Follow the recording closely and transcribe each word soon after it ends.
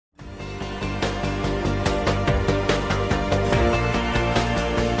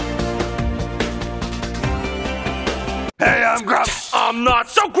Hey, I'm Grumps. I'm not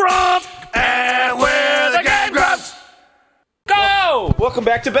so Grump! And we're the Game Grumps. Go! Welcome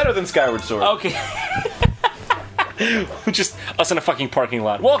back to Better Than Skyward Sword. Okay. Just us in a fucking parking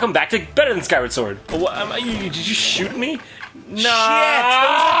lot. Welcome back to Better Than Skyward Sword. What, did you shoot me? No! Shit! There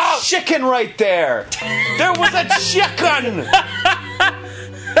was a chicken right there! There was a chicken!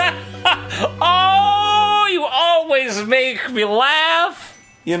 Oh, you always make me laugh.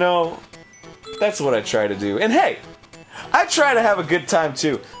 You know, that's what I try to do. And hey, I try to have a good time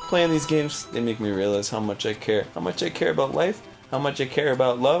too. Playing these games, they make me realize how much I care. How much I care about life, how much I care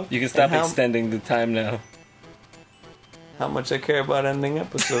about love. You can stop extending the time now. How much I care about ending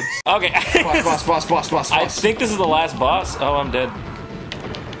episodes. Okay. Boss. I think this is the last boss. Oh, I'm dead.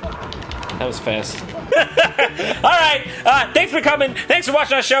 That was fast. Alright, thanks for coming. Thanks for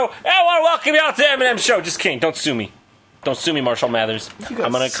watching our show. I want to welcome you all to the M&M show. Just kidding. Don't sue me. Don't sue me, Marshall Mathers.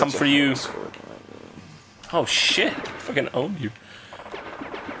 I'm gonna come for you. Oh, shit. I fucking own you.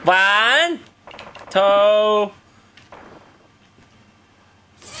 1, 2,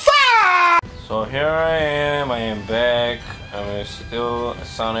 5! So here I am back. I'm still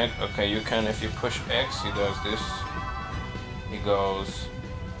Sonic. Okay, you can, if you push X, he does this. He goes.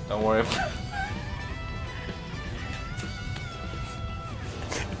 Don't worry.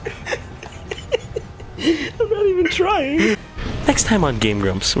 I'm not even trying. Next time on Game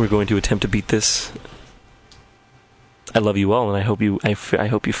Grumps, we're going to attempt to beat this. I love you all, and I hope you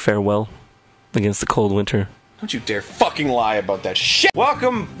fare well against the cold winter. Don't you dare fucking lie about that shit!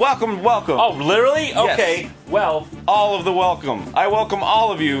 Welcome. Oh, literally? Okay, Yes. well... All of the welcome. I welcome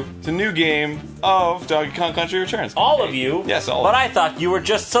all of you to new game of Donkey Kong Country Returns. All of you? Yes, all of But you. I thought you were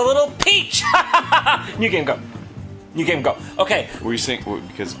just a little peach! New game, go. New game, go. Okay. Were you saying,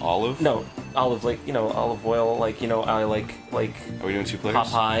 because olive? No, olive, like, you know, olive oil, like, you know, I like... Are we doing 2 players?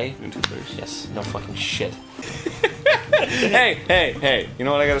 Popeye. Doing 2 players? Yes, no fucking shit. Hey, you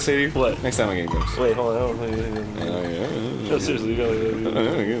know what I gotta say to you? What? Next time I Game Grumps. Wait, hold on. No, seriously, you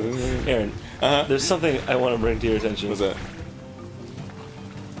gotta... Aaron, there's something I want to bring to your attention. What's that?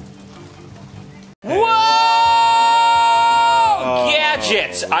 Whoa!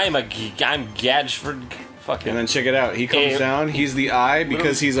 Gadgets! I'm gadget for fucking... And then check it out. He comes down. He's the eye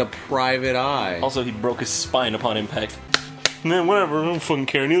because he's a private eye. Also, he broke his spine upon impact. Man, whatever, I don't fucking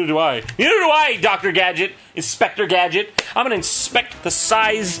care. Neither do I. Neither do I, Dr. Gadget. Inspector Gadget. I'm gonna inspect the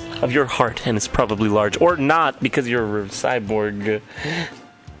size of your heart, and it's probably large. Or not, because you're a cyborg.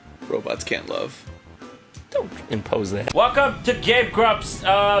 Robots can't love. Don't impose that. Welcome to Game Grumps,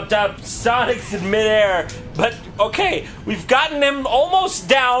 Sonic's in midair. But, okay, we've gotten him almost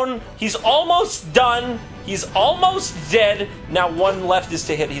down. He's almost done. He's almost dead. Now one left is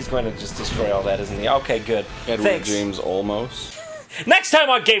to hit. He's going to just destroy all that, isn't he? Okay, good. Edward Thanks. James almost. Next time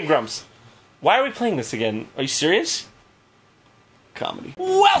on Game Grumps. Why are we playing this again? Are you serious? Comedy.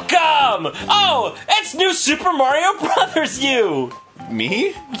 Welcome! Oh, it's new Super Mario Brothers U!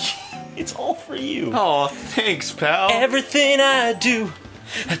 Me? It's all for you. Oh, thanks, pal. Everything I do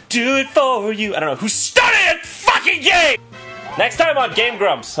it for you. I don't know who started that fucking game! Next time on Game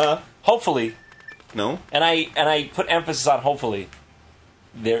Grumps. Huh? Hopefully. No? And I put emphasis on hopefully.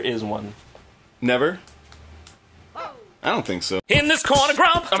 There is one. Never? I don't think so. In this corner,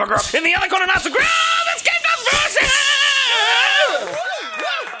 Grump. I'm a Grump. In the other corner, not so Grump. Let's get the versus!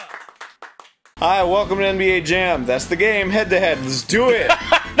 Hi, welcome to NBA Jam. That's the game. Head to head. Let's do it.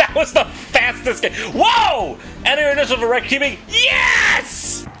 That was the fastest game. Whoa! Enter initial for rec keeping.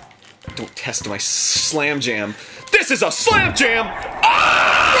 Yes! Don't test my slam jam. This is a slam jam.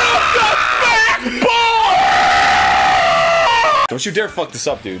 Oh! Don't you dare fuck this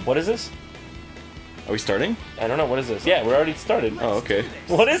up, dude. What is this? Are we starting? I don't know. What is this? Yeah, we're already started. Oh, okay.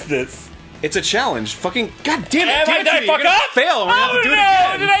 What is this? It's a challenge. Fucking god damn it! Did I fuck up? Fail. We're gonna have to do it no!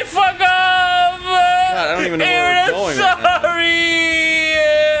 again. Did I fuck up? God, I don't even know where we're going right now. Sorry.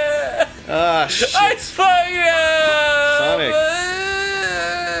 Ah, shit. I fucked up. Sonic.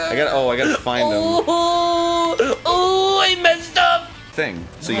 I gotta find him. Oh, I messed up. Thing.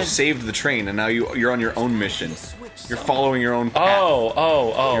 So you saved the train, and now you're on your own mission. You're following your own path.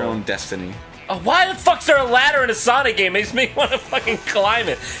 Oh. Your own destiny. Oh, why the fuck's there a ladder in a Sonic game? Makes me want to fucking climb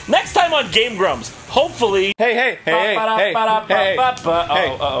it. Next time on Game Grumps, hopefully. Hey. Okay.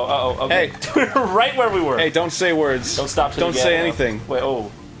 Right where we were. Hey, don't say words. Don't stop. Don't say anything. Wait.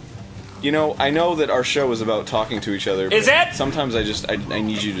 Oh. You know, I know that our show is about talking to each other. Is it? Sometimes I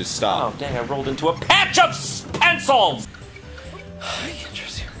need you to stop. Oh, dang! I rolled into a patch of pencils. I can't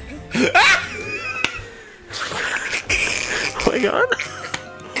trust you. Oh my god.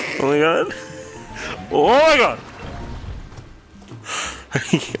 Oh my god. Oh my god.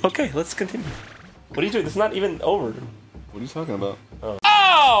 Okay, let's continue. What are you doing? It's not even over. What are you talking about?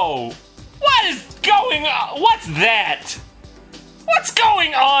 Oh! What is going on? What's that? What's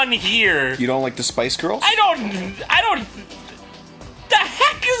going on here? You don't like the Spice Girls? I don't... The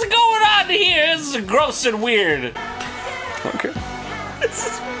heck is going on here? This is gross and weird. Okay. This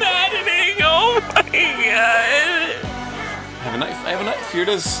is maddening. Oh my god. I have a knife. I have a knife. Here it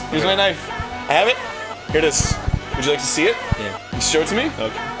is. Here's my knife. I have it. Here it is. Would you like to see it? Yeah. You show it to me?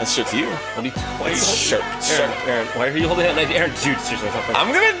 Okay. Let's show it to you. What are you... Why are you Sharp. Aaron, why are you holding it? Aaron, dude, seriously, it's not funny. I'm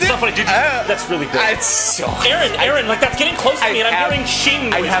gonna do. It's not funny, dude. That's really good. It's so. Aaron, like that's getting close to me, and I'm hearing shing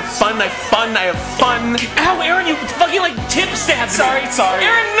noises. I have fun. I have fun. Ow, Aaron, you fucking like tip stabbed me. Sorry.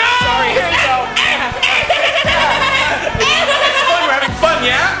 Aaron, no! Sorry. Here you go. It's fun. We're having fun,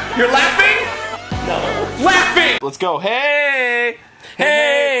 yeah? You're laughing? No. Laughing. Let's go. Hey.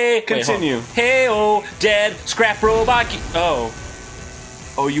 Continue. Hey, oh, dead scrap robot.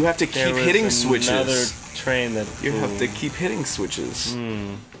 Oh, you have to keep hitting switches. Another train that. You have to keep hitting switches.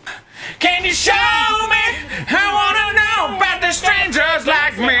 Can you show me? I wanna know about the strangers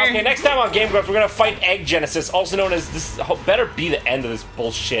like me. Okay, next time on Game Grumps, we're gonna fight Egg Genesis, also known as this. Better be the end of this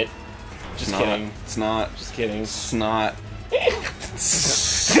bullshit. Just kidding. It's not. Just kidding. It's not.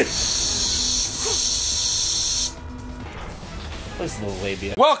 What's the little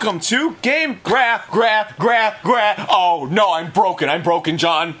labia? Welcome to Game Gra. Oh no, I'm broken,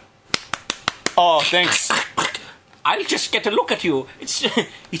 John. Oh, thanks. I'll just get a look at you.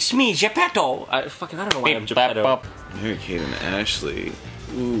 It's me, Geppetto. I don't know why I'm Geppetto. Mary Kate and Ashley.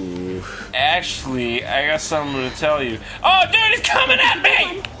 Ooh. Ashley, I got something to tell you. Oh, dude, he's coming at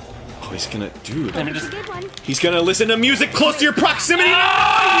me! Oh, he's gonna, dude. Let me just. He's gonna listen to music close to your proximity.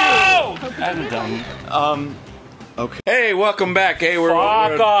 Oh! I'm done. Okay. Hey, welcome back. Hey, we're Fuck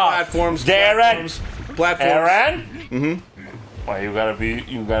off. platforms. Aaron. Platforms. Aaron? Mm-hmm. Why you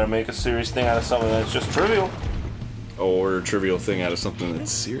gotta make a serious thing out of something that's just trivial? Or a trivial thing out of something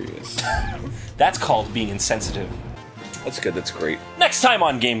that's serious. That's called being insensitive. That's good. That's great. Next time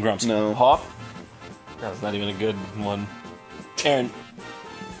on Game Grumps. No. Hop. That was not even a good one. Aaron,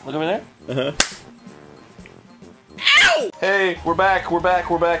 look over there. Uh-huh. Ow! Hey, we're back. I'm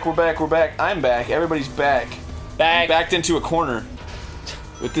back. Everybody's back. Back. Backed into a corner.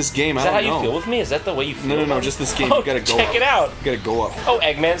 With this game, Is that how you feel with me? Is that the way you feel? No, just this game. Oh, You gotta go check up. it out. You gotta go up. Oh,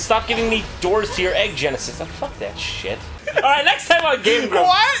 Eggman, stop giving me doors to your Egg Genesis. Oh, fuck that shit. Alright, next time on Game Grumps.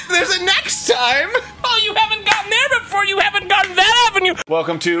 What? There's a next time? Oh, you haven't gotten there before. You haven't gotten that avenue.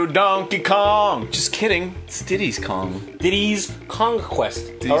 Welcome to Donkey Kong. Just kidding. It's Diddy's Kong. Diddy's Kong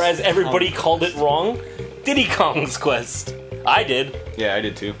Quest. Or as everybody called it wrong, Diddy Kong's Quest. I did. Yeah, I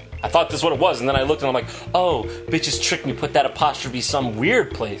did too. I thought this is what it was, and then I looked and I'm like, oh, bitches tricked me, put that apostrophe some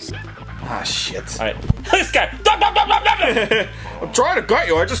weird place. Ah, shit. Alright, this guy. I'm trying to get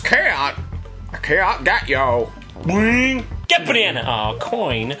you, I just can't. I can't get you. Get banana. Aw,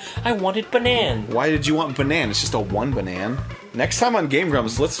 coin. I wanted banana. Why did you want banana? It's just a one banana. Next time on Game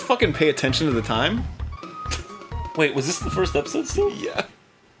Grumps, let's fucking pay attention to the time. Wait, was this the first episode still? Yeah.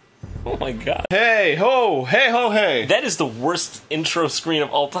 Oh my god. Hey ho, hey. That is the worst intro screen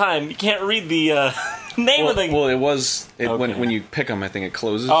of all time. You can't read the name of the... Well, it was... Okay. when you pick them, I think it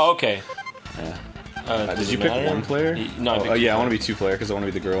closes. Oh, okay. Did you pick one player? No, I picked yeah, I want to be two player because I want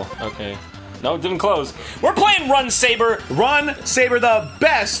to be the girl. Okay. No, it didn't close. We're playing Run Saber. Run Saber, the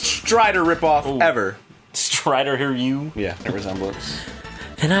best Strider ripoff ever. Strider, hear you? Yeah, a resemblance.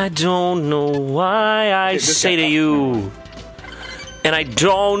 And I don't know why I say to you. And I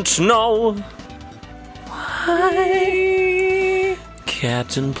don't know why.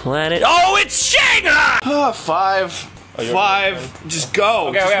 Captain Planet. Oh, it's Shanghai! 5. 5. Just go.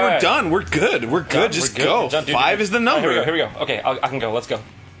 Okay, we're done. We're good. We're good. Just go. Done, dude, 5 dude. is the number. Here we go. Okay, I can go. Let's go.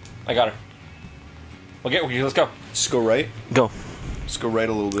 I got her. Okay, let's go. Just go right. Go. Just go right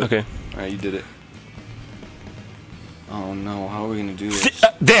a little bit. Okay. Alright, you did it. Oh no, how are we gonna do this?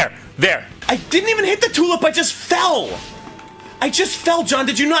 There! I didn't even hit the tulip, I just fell! John,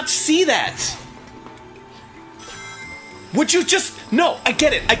 did you not see that? Would you just... No, I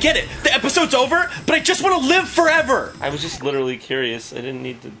get it. The episode's over, but I just want to live forever! I was just literally curious. I didn't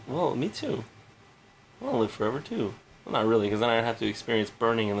need to... Well, me too. I want to live forever too. Well, not really, because then I'd have to experience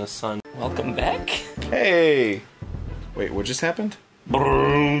burning in the sun. Welcome back. Hey! Wait, what just happened?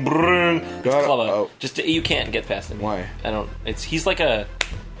 Broom, broom. It's Clubba. Oh. Just you can't get past him. Why? He's like a...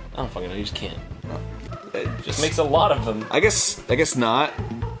 I don't fucking know. You just can't. It just makes a lot of them. I guess not.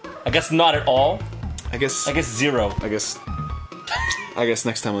 I guess not at all. I guess 0. I guess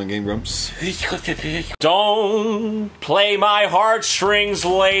next time on Game Grumps. Don't play my heartstrings,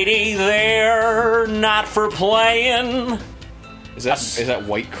 lady. They're not for playing. Is that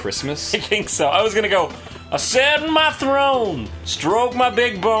White Christmas? I think so. I was gonna go, I sit in my throne, stroke my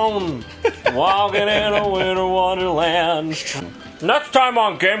big bone, walking in a winter wonderland. Next time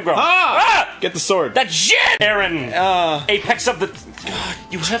on Game Grumps. Get the sword. That shit, Aaron. Apex of the. God,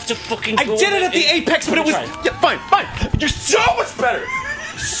 you have to fucking. I did it at the apex, but it was. Yeah, fine. You're so much better.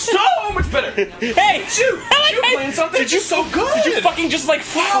 So much better. Hey, Shoot! You playing something? Did you so good? Did you fucking just like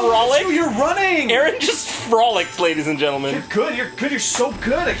frolic? You're running. Aaron just frolics, ladies and gentlemen. You're good. You're good. You're so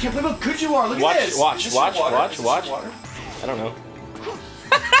good. I can't believe how good you are. Look at this. Watch. Is this water? I don't know.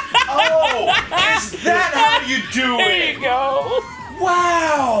 Oh, is that how you do There it? you go.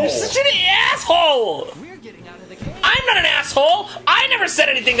 Wow. You're such an asshole. I'm not an asshole. I never said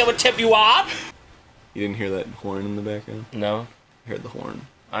anything that would tip you off. You didn't hear that horn in the background? No. I heard the horn.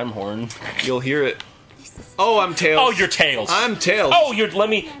 I'm Horn. You'll hear it. Oh, I'm Tails. Oh, you're Tails. I'm Tails. Oh,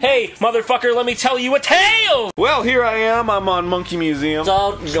 hey, motherfucker, let me tell you a tale. Well, here I am. I'm on Monkey Museum.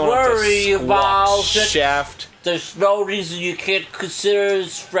 Don't worry about it. Shaft. There's no reason you can't consider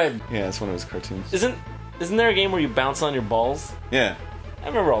his friend. Yeah, that's one of his cartoons. Isn't there a game where you bounce on your balls? Yeah. I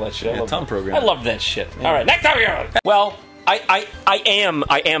remember all that shit. Yeah, Tom program. I loved that shit. Yeah. All right, next time here. Well, I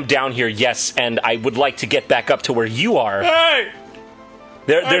am down here, yes, and I would like to get back up to where you are. Hey!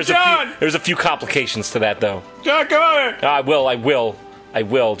 There's a few complications to that, though. John, come over! I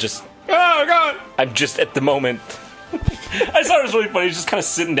will. Just. Go! I'm just at the moment. I thought it was really funny. He's just kind of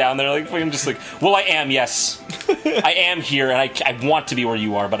sitting down there, like fucking just like. Well, I am, yes. I am here, and I want to be where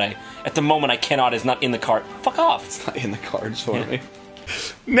you are, but at the moment I cannot. It's not in the card. Fuck off. It's not in the cards for me.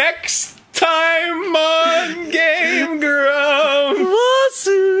 Next time on Game Grumps.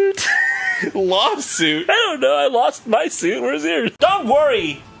 Lawsuit. Lawsuit? I don't know. I lost my suit. Where's yours? Don't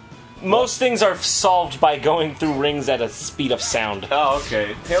worry. Most things are solved by going through rings at a speed of sound. Oh,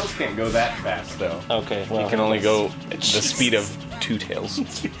 okay. Tails can't go that fast, though. Okay, well. He can only go at the speed of 2 tails.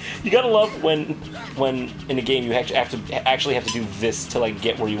 You gotta love when in a game you actually have to do this to like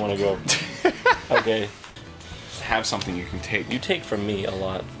get where you want to go. Okay. Have something you can take. You take from me a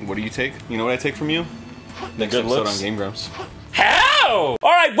lot. What do you take? You know what I take from you? Next good episode looks. on Game Grumps. How?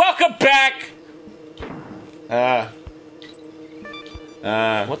 All right, welcome back.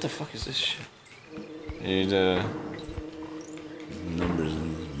 What the fuck is this shit? Need numbers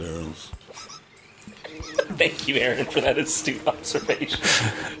in these barrels. Thank you, Aaron, for that astute observation.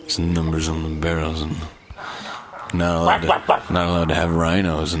 There's numbers on the barrels, and not allowed to have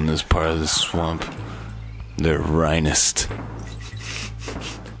rhinos in this part of the swamp. They're rhinist.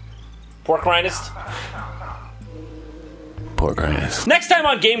 Pork rhinist? Pork rhinist. Next time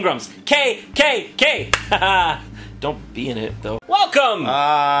on Game Grumps, K. Haha. Don't be in it, though. Welcome!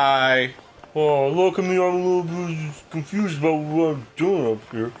 Hi. Oh, look at me, I'm a little bit confused about what I'm doing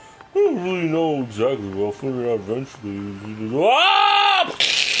up here. I don't really know exactly, but I'll figure it out eventually. Oh!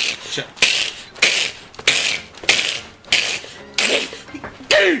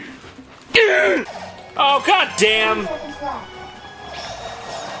 Oh, god damn!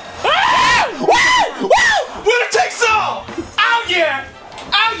 Winner takes all! Oh yeah!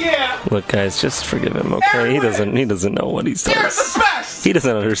 Oh yeah! Look, guys, just forgive him, okay? He doesn't know what he's doing. Aaron's the best! He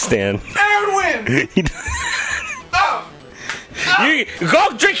doesn't understand. Aaron wins! Oh! You go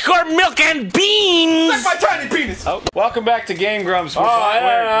drink your milk and beans! Suck my tiny penis! Oh. Welcome back to Game Grumps. We're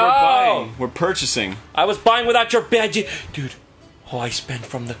buying. We're purchasing. I was buying without your badge. Dude, I spent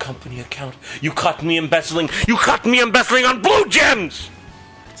from the company account. You caught me embezzling. You caught me embezzling on Blue Gems!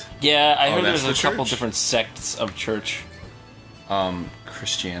 Yeah, I heard that's there's a the couple church? different sects of church.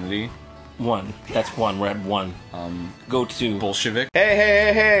 Christianity. One. That's one. We're at one. Go to... Bolshevik.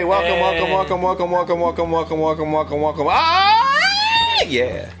 Hey. Welcome. Ah!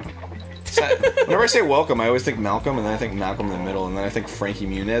 Yeah. Whenever I say welcome, I always think Malcolm, and then I think Malcolm in the middle, and then I think Frankie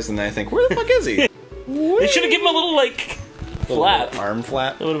Muniz, and then I think, where the fuck is he? They should have given him a little, like, flap. Arm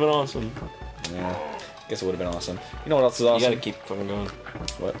flap. That would have been awesome. Yeah. Guess it would have been awesome. You know what else is awesome? You gotta keep fucking going.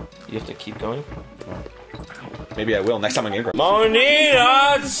 What? You have to keep going? Maybe I will next time on Game Grumps.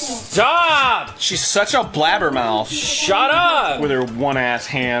 Monita, stop! She's such a blabbermouth. Shut up! With her one-ass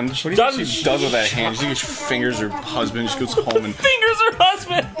hand. What do you think she does with that hand? She just fingers her husband, just goes home and Fingers her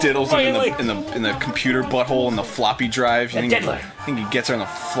husband! diddles him in the computer butthole in the floppy drive. I diddler. think he gets her on the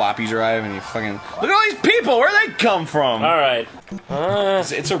floppy drive and he fucking... Look at all these people! Where'd they come from? Alright.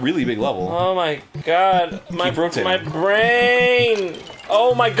 It's a really big level. Oh my god. My rotating. brain!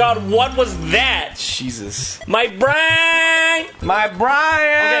 Oh my god, what was that? Jesus. My brain! My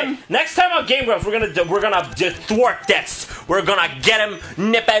Brian! Okay, next time on Game Grumps, we're gonna thwart this. We're gonna get him,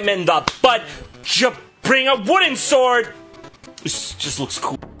 nip him in the butt, bring a wooden sword. This just looks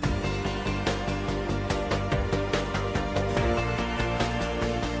cool.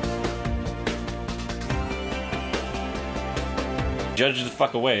 judge the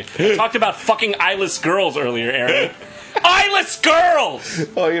fuck away. I talked about fucking eyeless girls earlier, Aaron. Eyeless girls!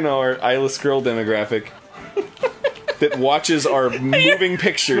 Oh, you know, our eyeless girl demographic that watches our moving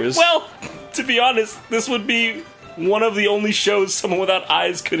pictures. Well, to be honest, this would be one of the only shows someone without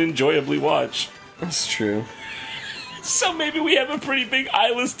eyes could enjoyably watch. That's true. So maybe we have a pretty big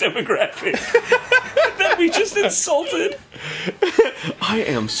eyeless demographic that we just insulted. I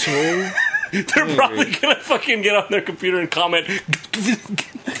am so... They're probably gonna fucking get on their computer and comment,